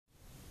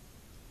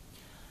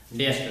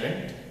Dear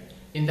student,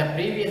 in the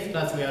previous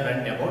class we have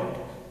learnt about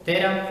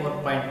theorem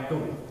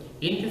 4.2.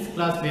 In this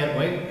class we are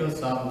going to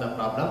solve the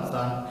problems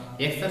on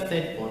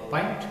exercise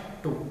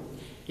 4.2.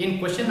 In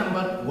question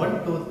number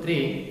 1, 2,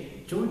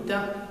 3, choose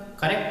the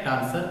correct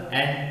answer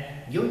and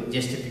give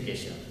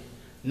justification.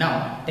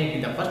 Now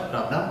taking the first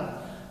problem,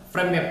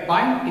 from a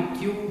point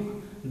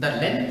Q, the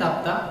length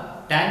of the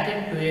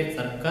tangent to a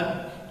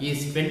circle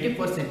is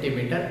 24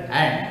 centimeter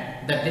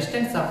and the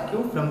distance of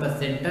Q from the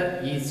center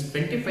is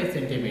 25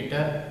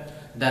 centimeter.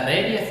 The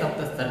radius of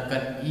the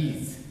circle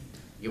is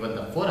given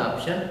the four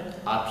options.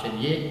 Option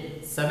A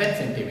 7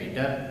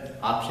 centimeter,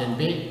 option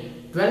B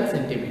 12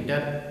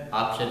 centimeter,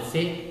 option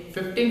C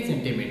 15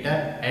 centimeter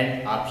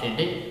and option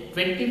D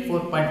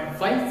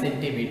 24.5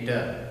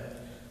 centimeter.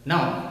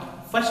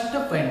 Now first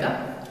to find the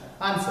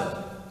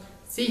answer.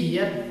 See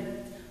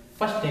here,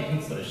 first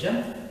taking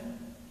solution.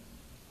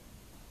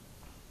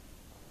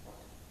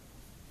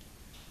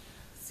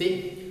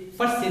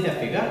 First see the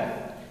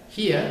figure.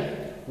 Here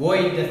O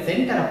is the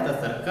center of the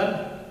circle,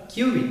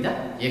 Q is the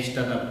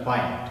external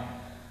point.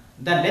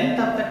 The length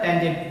of the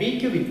tangent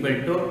PQ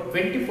equal to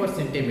 24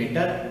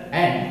 centimeter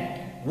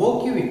and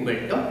OQ equal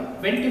to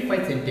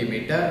 25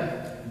 centimeter.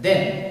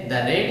 Then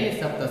the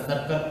radius of the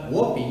circle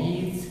OP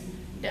is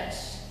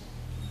dash.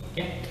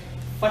 Okay.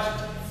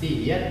 First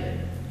see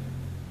here.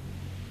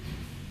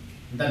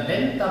 The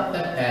length of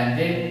the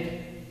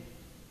tangent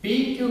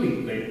PQ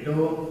equal to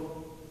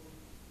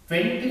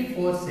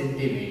 24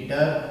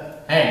 centimeter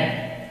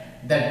and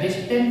the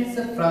distance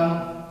from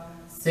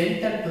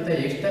center to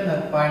the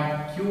external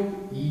point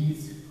Q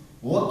is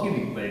OQ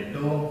equal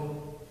to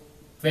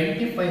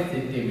 25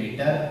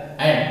 centimeter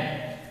and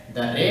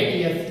the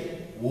radius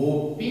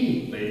OP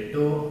equal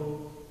to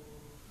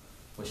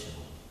question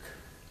mark.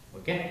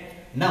 Okay.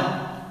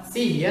 Now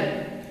see here,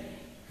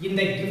 in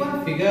the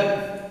given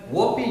figure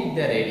OP is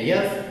the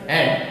radius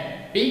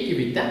and PQ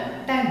is the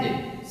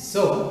tangent.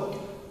 So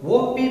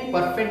OP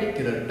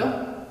perpendicular to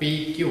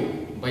PQ.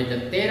 By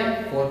the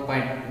theorem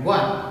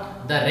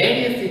 4.1, the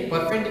radius is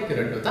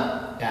perpendicular to the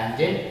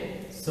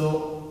tangent.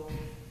 So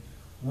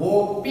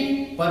OP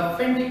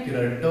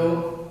perpendicular to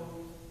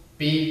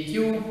PQ,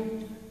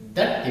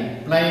 that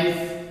implies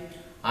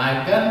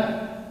angle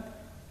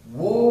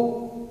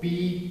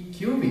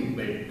OPQ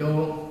equal to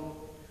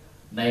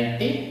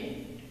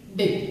 90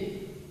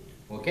 degree.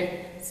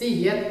 Okay. See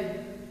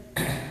here,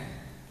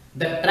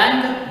 the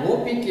triangle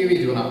OPQ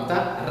is one of the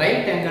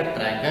right angle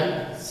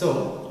triangle.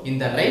 So in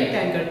the right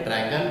angle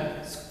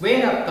triangle,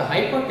 square of the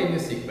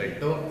hypotenuse equal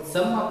to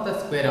sum of the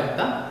square of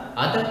the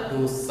other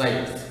two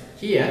sides.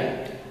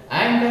 Here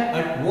angle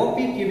at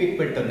OPQ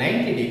equal to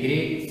 90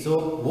 degree.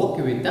 So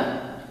OQ is the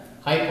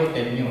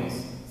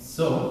hypotenuse.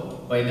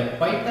 So by the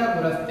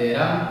Pythagoras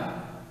theorem,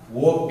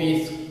 OP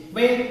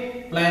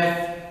square plus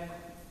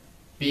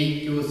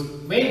PQ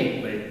square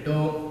equal to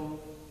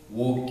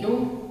OQ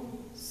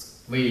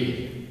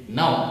square.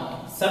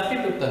 Now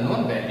substitute the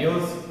known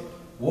values.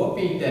 OP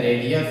is the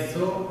radius,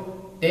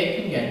 so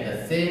taking at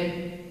the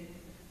same,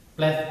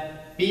 plus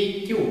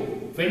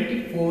PQ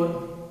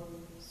 24,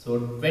 so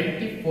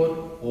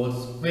 24 whole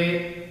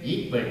square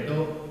equal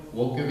to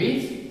OQ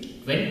is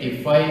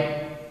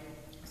 25,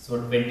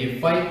 so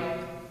 25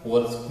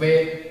 whole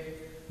square.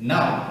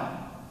 Now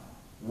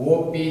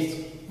OP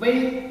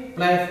square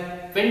plus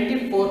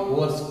 24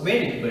 whole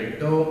square equal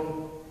to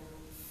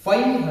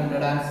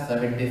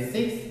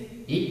 576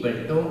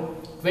 equal to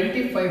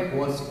 25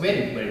 whole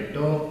square equal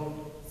to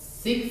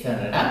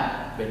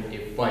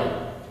 625.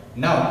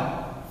 Now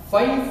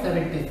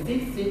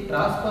 576 is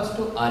transposed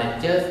to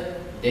RHS,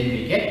 then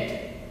we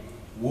get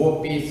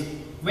OP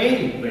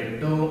square equal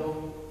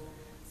to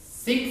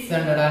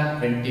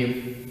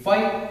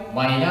 625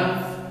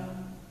 minus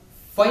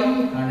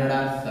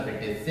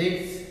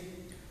 576.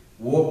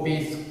 OP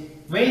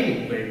square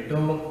equal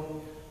to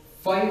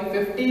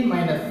 515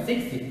 minus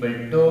 6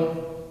 equal to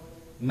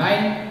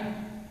 9.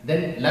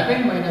 Then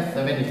 11 minus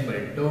 7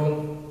 equal to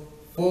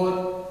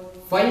 4.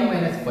 5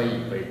 minus 5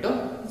 equal to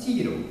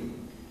 0.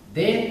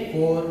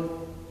 Therefore,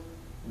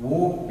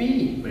 OP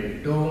equal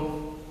to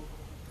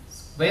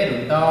square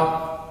root of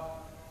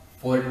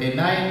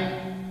 49.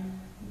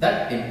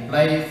 That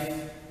implies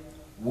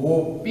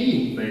OP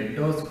equal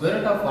to square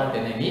root of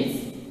 49 is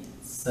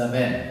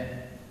 7.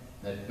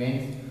 That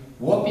means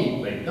OP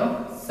equal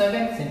to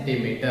 7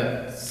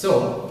 centimeter.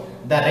 So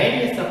the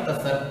radius of the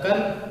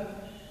circle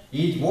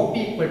is OP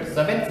equal to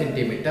 7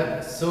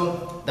 centimeter.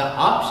 So the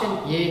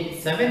option A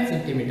 7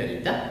 centimeter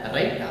is the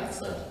right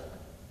answer.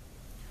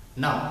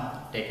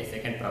 Now take a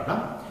second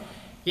problem.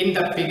 In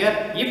the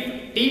figure,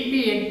 if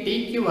TP and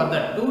TQ are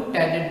the two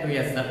tangent to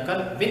a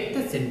circle with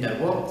the center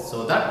O,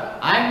 so that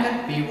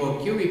angle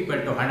POQ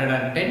equal to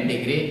 110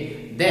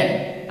 degree,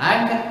 then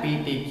angle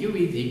PTQ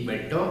is equal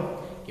to,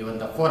 given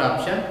the four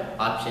options,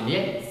 option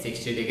A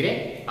 60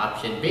 degree,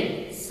 option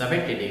B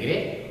 70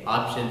 degree,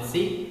 option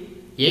C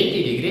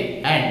 80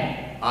 degree and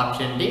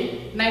option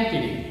D 90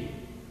 degree.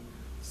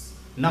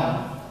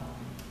 Now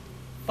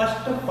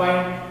first to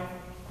find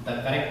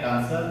the correct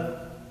answer.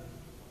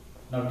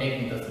 Now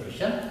taking the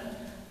solution.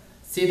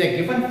 See the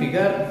given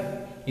figure.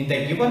 In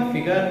the given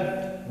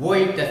figure, O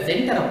is the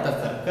center of the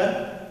circle.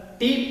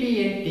 TP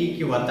and TQ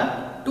are the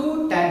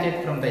two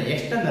tangents from the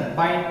external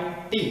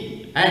point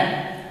T, and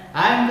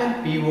angle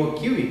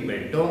POQ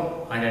equal to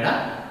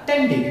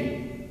 110 degree.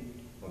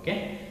 Okay.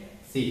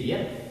 See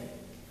here.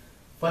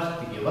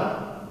 First given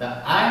the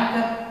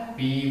angle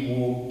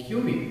POQ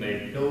equal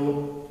to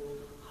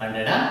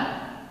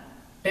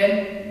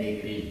 110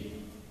 degree.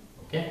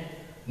 Okay.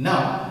 Now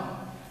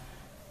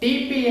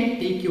TP and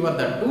TQ are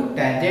the two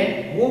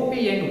tangents, OP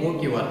and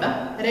OQ are the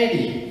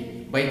radii.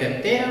 By the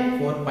theorem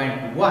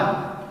 4.1,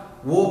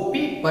 OP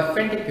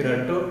perpendicular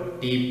to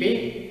TP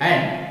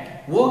and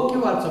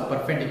OQ also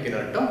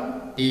perpendicular to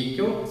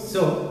TQ.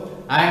 So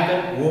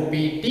angle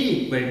OPT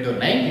equal to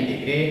 90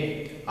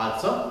 degree.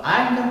 Also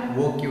angle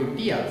OQT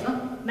also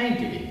 90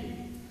 degree.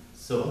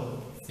 So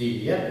see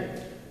here,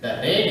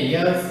 the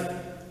radius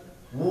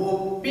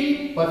OP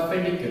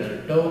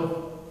perpendicular to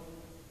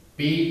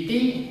PT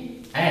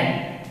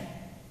and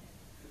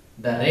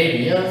the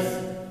radius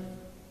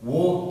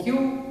OQ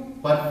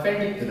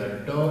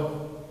perpendicular to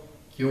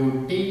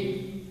QT.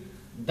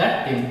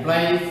 That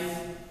implies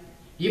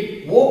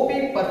if OP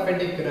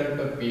perpendicular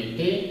to PT,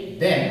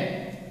 then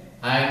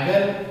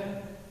angle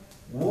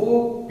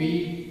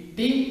OPT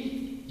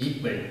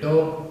equal to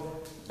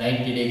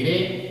 90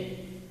 degree.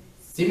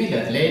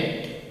 Similarly,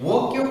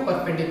 OQ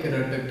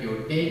perpendicular to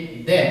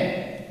QT, then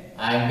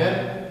angle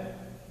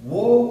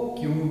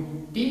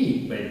OQT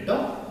equal to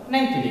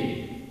 90 degree.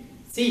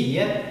 See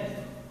here,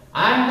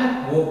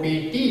 angle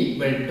OPT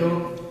equal to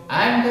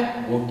angle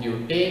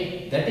OQT,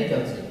 that is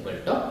also equal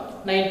to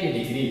 90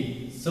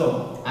 degree.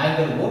 So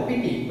angle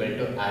OPT equal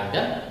to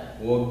angle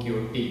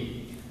OQT.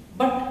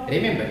 But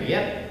remember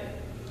here,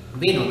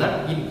 we know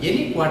that in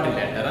any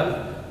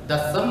quadrilateral,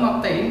 the sum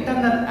of the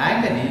internal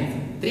angle is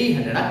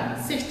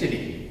 360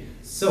 degree.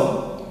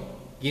 So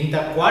in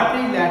the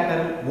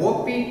quadrilateral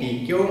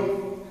OPTQ,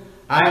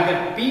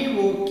 angle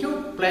POQ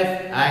plus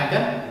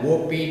angle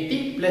OPT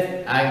plus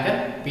angle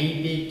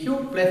PTQ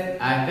plus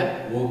angle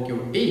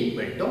OQT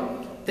equal to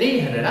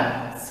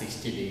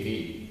 360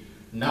 degree.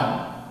 Now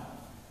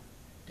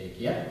take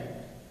here,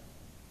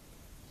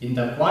 in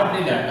the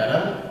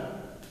quadrilateral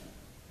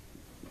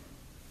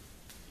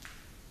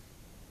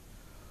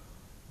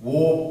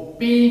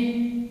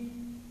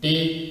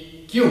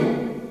OPTQ,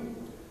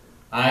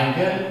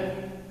 angle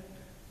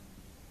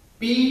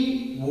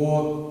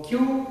POQ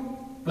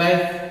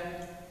plus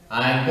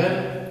angle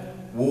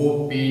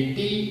OPT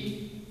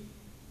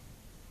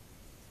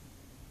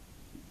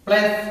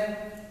plus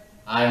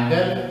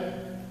angle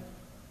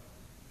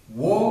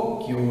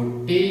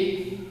OQT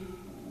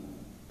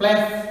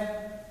plus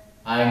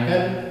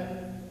angle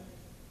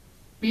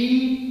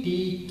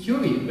PTQ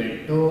equal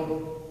to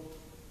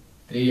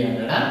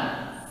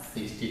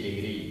 360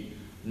 degree.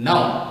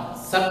 Now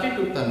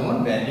substitute the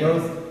known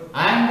values.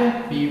 Angle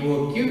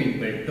POQ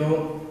equal to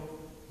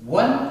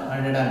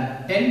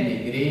 110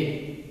 degree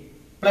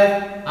plus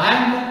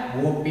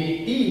angle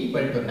OPT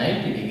equal to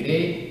 90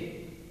 degree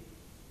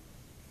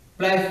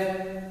plus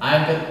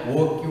angle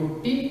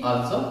OQT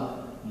also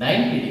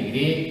 90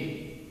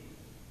 degree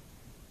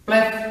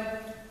plus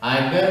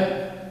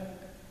angle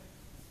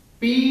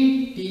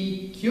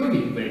PTQ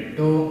equal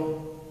to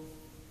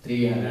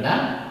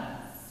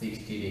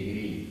 360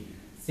 degree.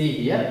 See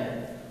here,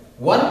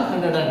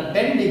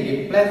 110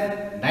 degree plus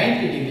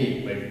 90 degree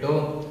equal to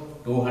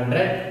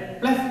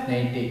 200 plus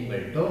 90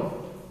 equal to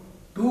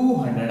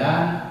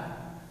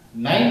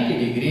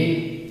 290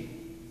 degree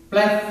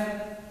plus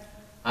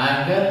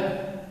angle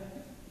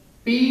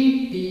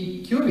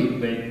PTQ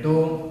equal to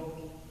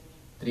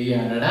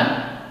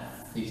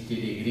 360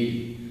 degree.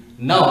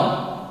 Now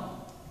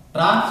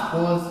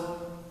transpose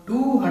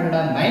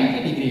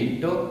 290 degree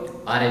into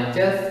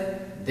RHS,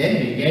 then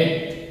we get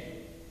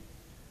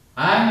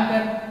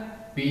angle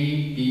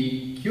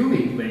PTQ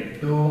equal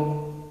to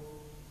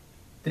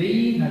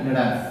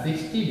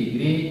 360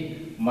 degree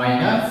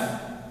minus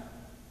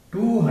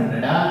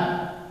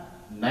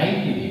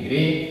 290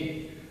 degree.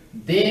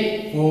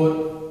 Therefore,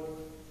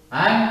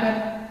 angle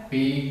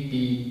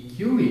PTQ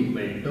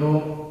equal to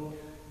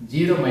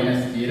 0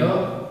 minus 0,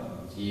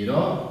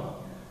 0,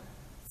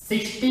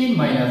 16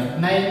 minus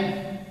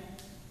 9,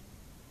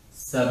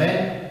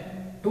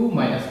 7, 2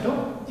 minus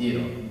 2,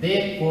 0.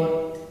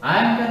 Therefore,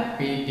 angle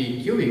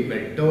PTQ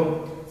equal to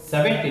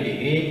 70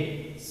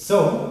 degree.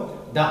 So,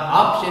 the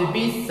option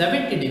B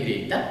 70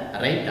 degree is the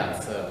right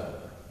answer.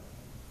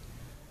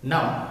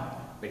 Now,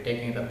 we are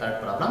taking the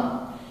third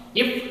problem.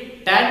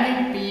 If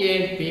tangent PA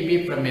and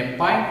PB from a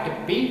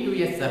point P to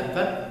a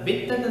circle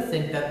with the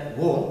center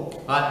O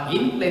are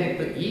inclined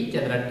to each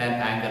other at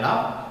an angle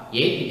of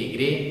 80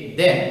 degree,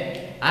 then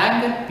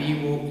angle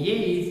POA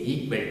is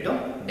equal to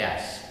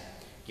dash.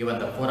 Given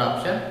the four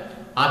options,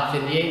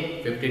 option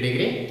A 50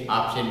 degree,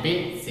 option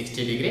B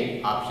 60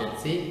 degree, option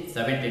C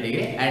 70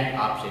 degree, and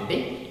option D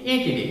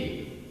 80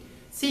 degree.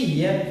 See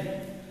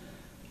here,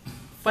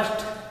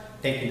 first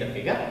taking the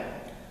figure.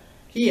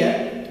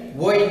 Here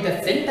O is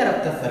the center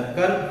of the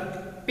circle,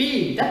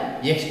 P is the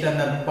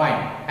external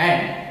point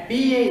and P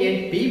PA and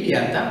PB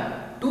are the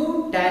two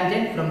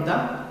tangent from the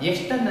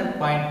external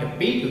point P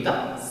to the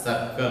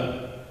circle.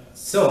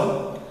 So,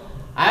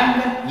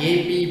 angle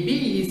APB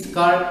is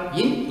called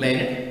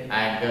inclined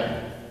angle.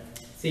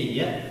 See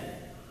here,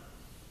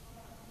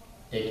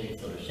 taking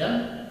solution.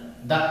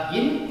 The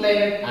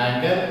inclined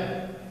angle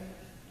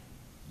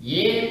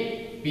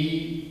APB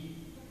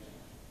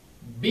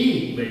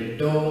equal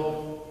to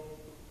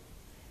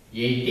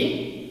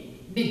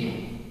 80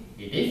 degree.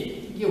 It is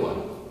given.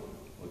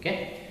 Okay.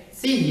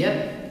 See here,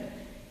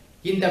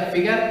 in the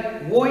figure,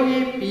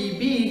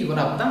 OAPB is one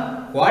of the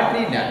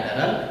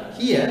quadrilateral.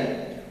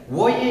 Here,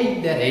 OA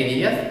is the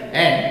radius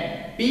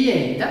and PA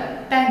is the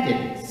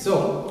tangent.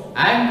 So,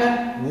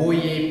 angle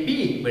OAP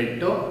equal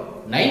to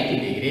 90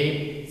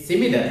 degree.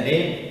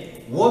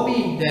 Similarly, OB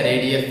is the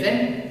radius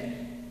and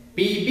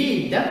PB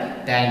is the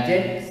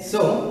tangent.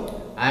 So,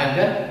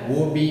 angle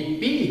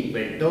OBP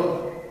equal to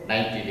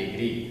 90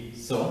 degree.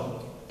 So,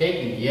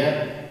 taking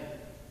here,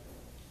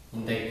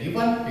 in the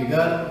given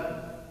figure,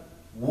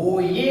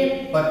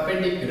 OA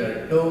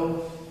perpendicular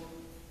to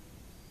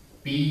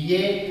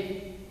PA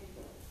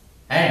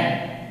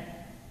and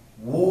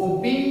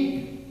OB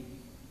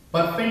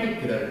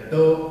perpendicular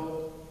to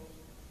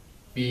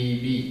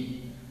PB.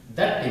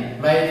 That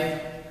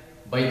implies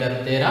by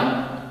the theorem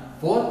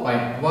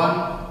 4.1,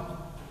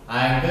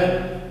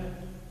 angle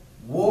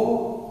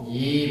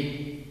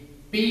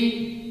OAP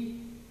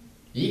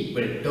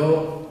equal to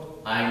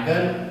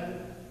angle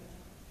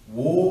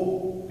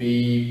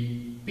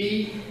OBP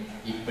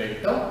equal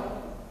to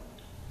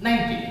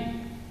 90 degree.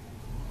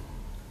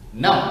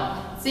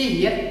 Now, see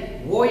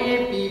here,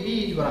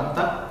 OAPB is one of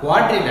the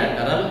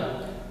quadrilateral.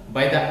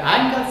 By the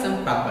angle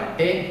sum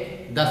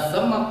property, the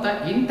sum of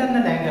the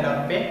internal angle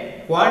of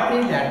a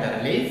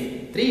quadrilateral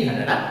is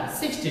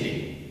 360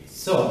 degree.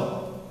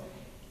 So,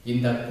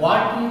 in the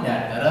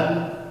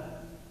quadrilateral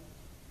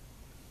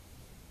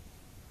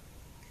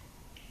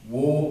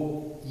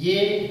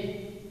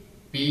OAPB,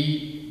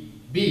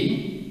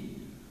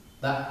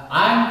 the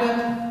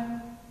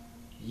angle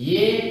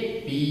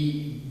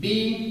APB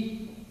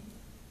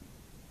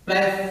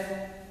plus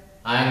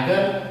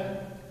angle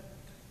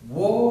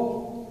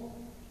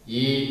OAP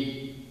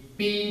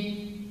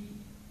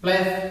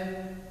plus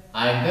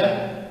angle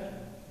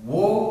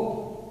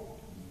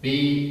OBP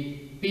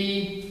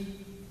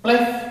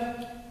plus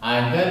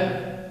angle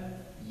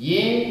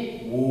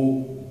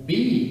AOB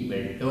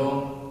equal to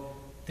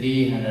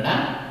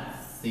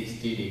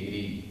 360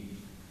 degree.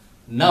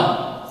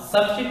 Now,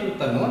 substitute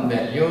the known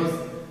values.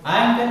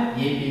 Angle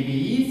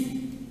APB is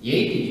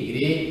 80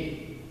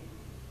 degree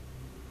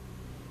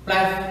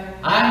plus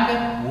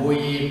angle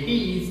OAP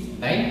is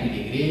 90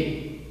 degree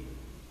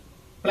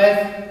plus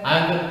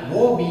angle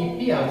OBP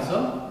also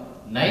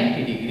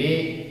 90 degree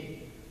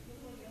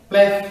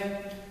plus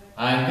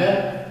angle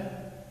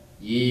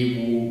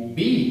AOB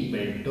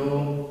equal to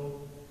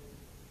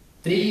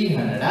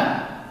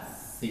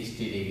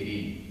 360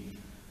 degree.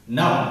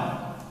 Now,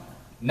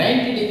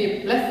 90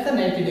 degree plus the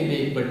 90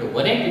 degree equal to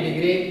 180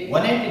 degree,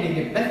 180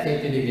 degree plus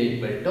 80 degree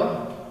equal to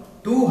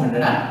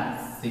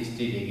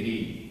 260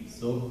 degree.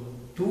 So,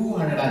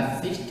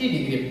 260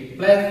 degree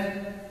plus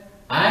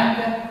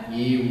angle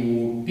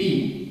AOB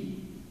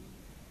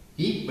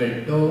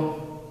equal to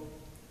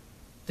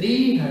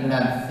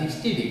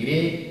 360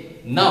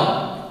 degree.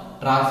 Now,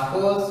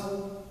 transpose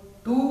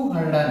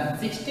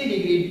 260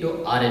 degree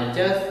to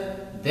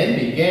RHS, then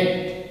we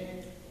get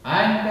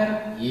angle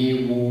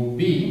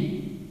AOB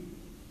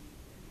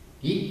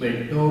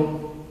equal to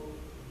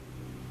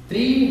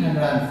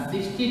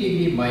 360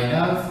 degree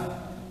minus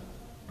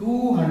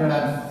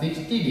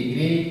 260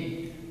 degree.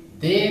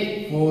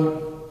 Therefore,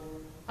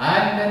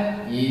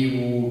 angle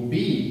AOB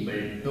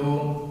equal to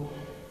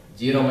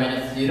 0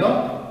 minus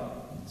 0,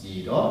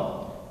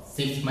 0,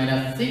 6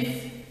 minus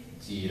 6,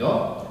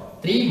 0,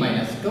 3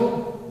 minus 2,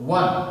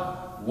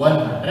 1,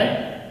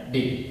 100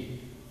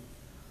 degree.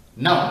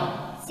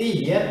 Now, see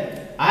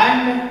here,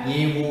 angle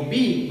AOB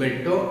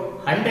equal to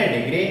 100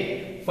 degree.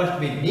 First,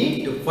 we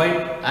need to find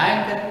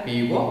angle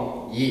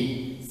POE.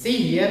 See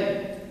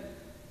here,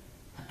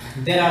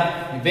 there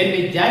are, when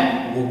we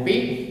join OP,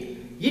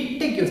 it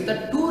gives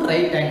the two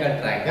right angle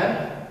triangle,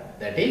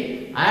 that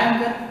is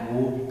triangle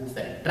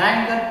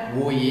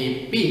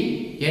OAP,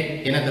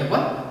 yet another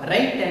one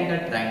right angle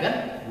triangle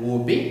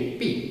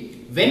OBP.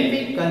 When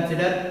we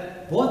consider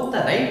both the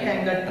right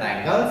angle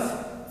triangles,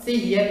 see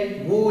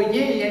here, OA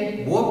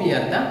and OB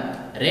are the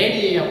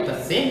radii of the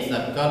same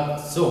circle,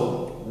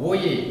 so OA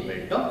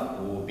equal to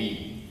OB.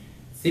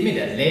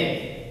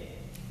 Similarly,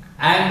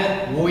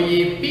 angle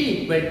OAP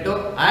equal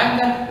to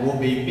angle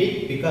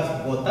OBP because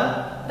both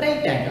are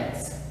right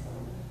angles.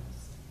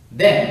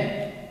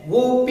 Then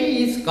OP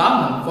is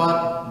common for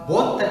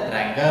both the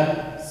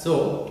triangle, so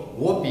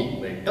OP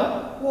equal to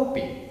OP.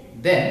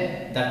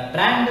 Then the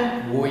triangle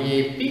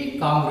OAP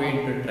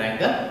congruent to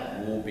triangle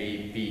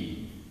OBP.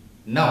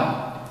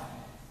 Now,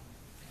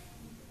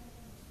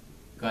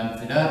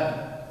 consider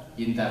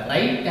in the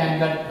right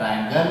angle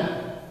triangle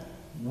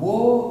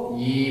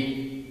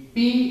OAP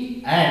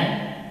and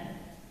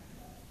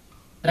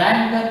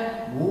triangle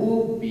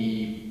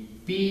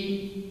OBP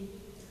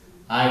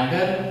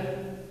angle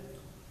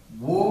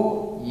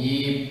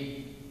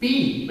OAP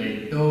equal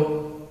to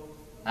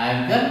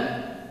angle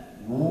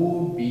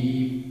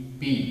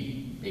OBP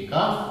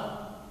because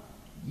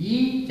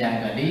each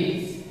angle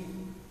is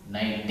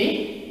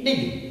 90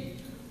 degree.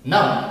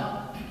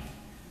 Now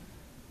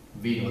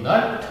we know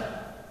that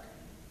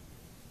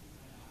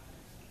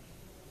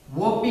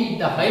OP is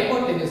the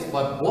hypotenuse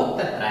for both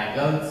the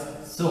triangles.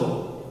 So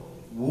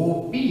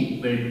OP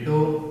equal to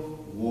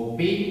OP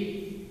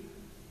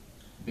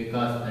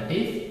because that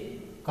is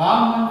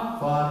common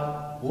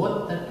for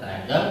both the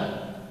triangle.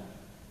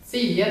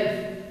 See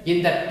here,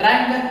 in the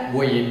triangle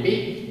OAP,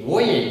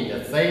 OA is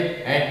the side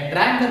and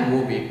triangle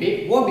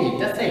OBP, OB is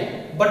the side.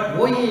 But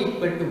OA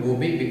equal to OB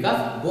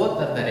because both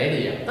are the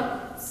radii of the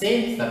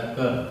same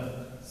circle.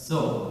 So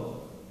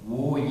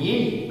OA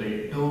equal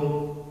to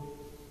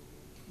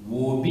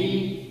OB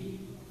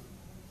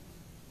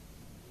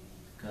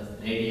because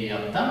radii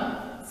of the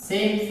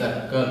same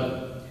circle.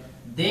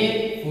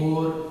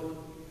 Therefore,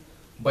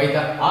 by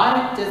the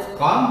RHS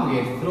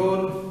congruence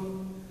rule,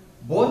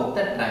 both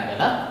the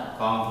triangle are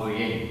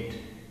congruent.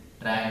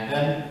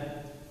 Triangle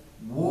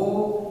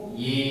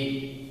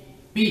OAP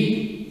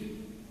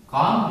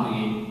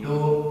congruent to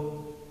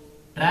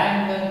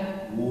triangle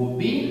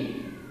OBP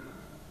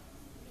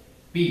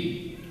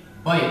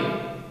by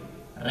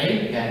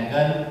right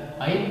angle,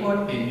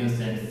 hypotenuse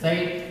and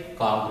side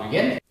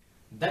congruent.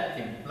 That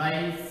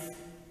implies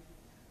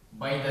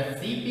by the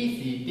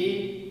CPCT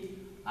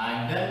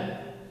angle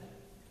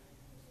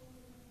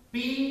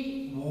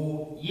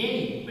POA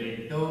equal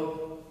to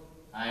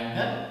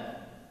angle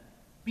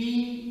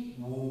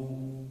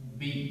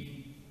POB,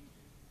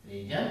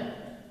 region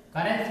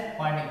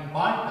corresponding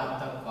part of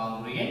the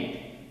congruent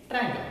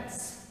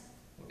triangles.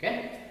 Okay.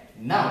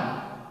 Now,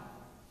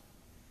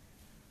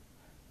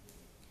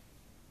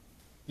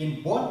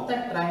 in both the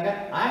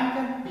triangle,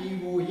 angle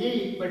POA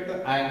equal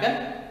to angle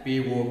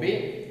POB.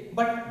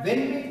 But when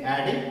we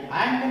add in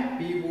angle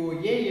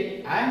POA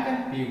and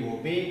angle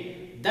POB,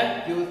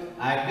 that gives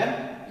angle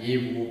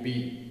AOB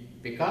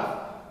because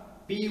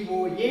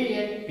POA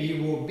and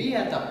POB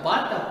are the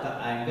part of the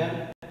angle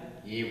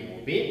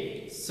AOB.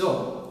 So,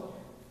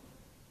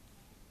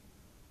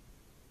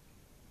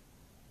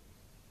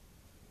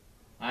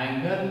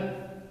 angle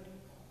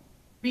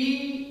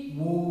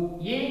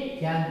POA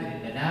can be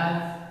written as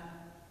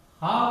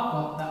half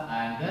of the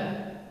angle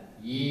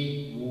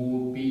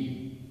AOB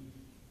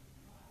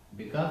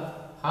because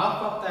half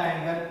of the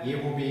angle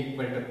AOB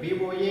equal to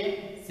POA.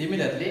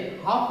 Similarly,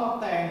 half of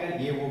the angle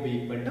AOB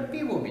equal to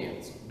POB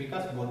also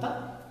because both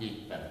are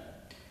equal.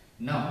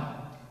 Now,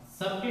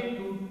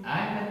 substitute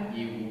angle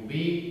AOB,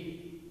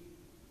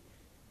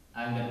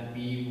 angle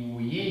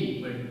POA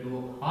equal to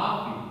half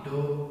into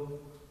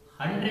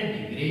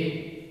 100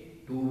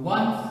 degree, 2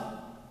 ones,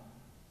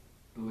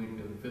 2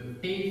 into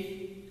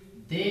 50.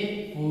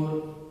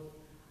 Therefore,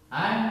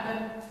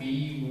 angle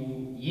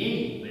POA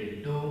equal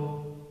to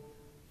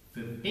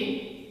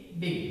 50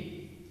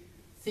 degree.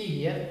 See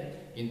here,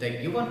 in the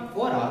given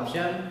 4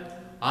 option,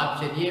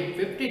 option A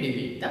 50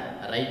 degree is the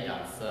right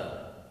answer.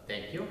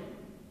 Thank you.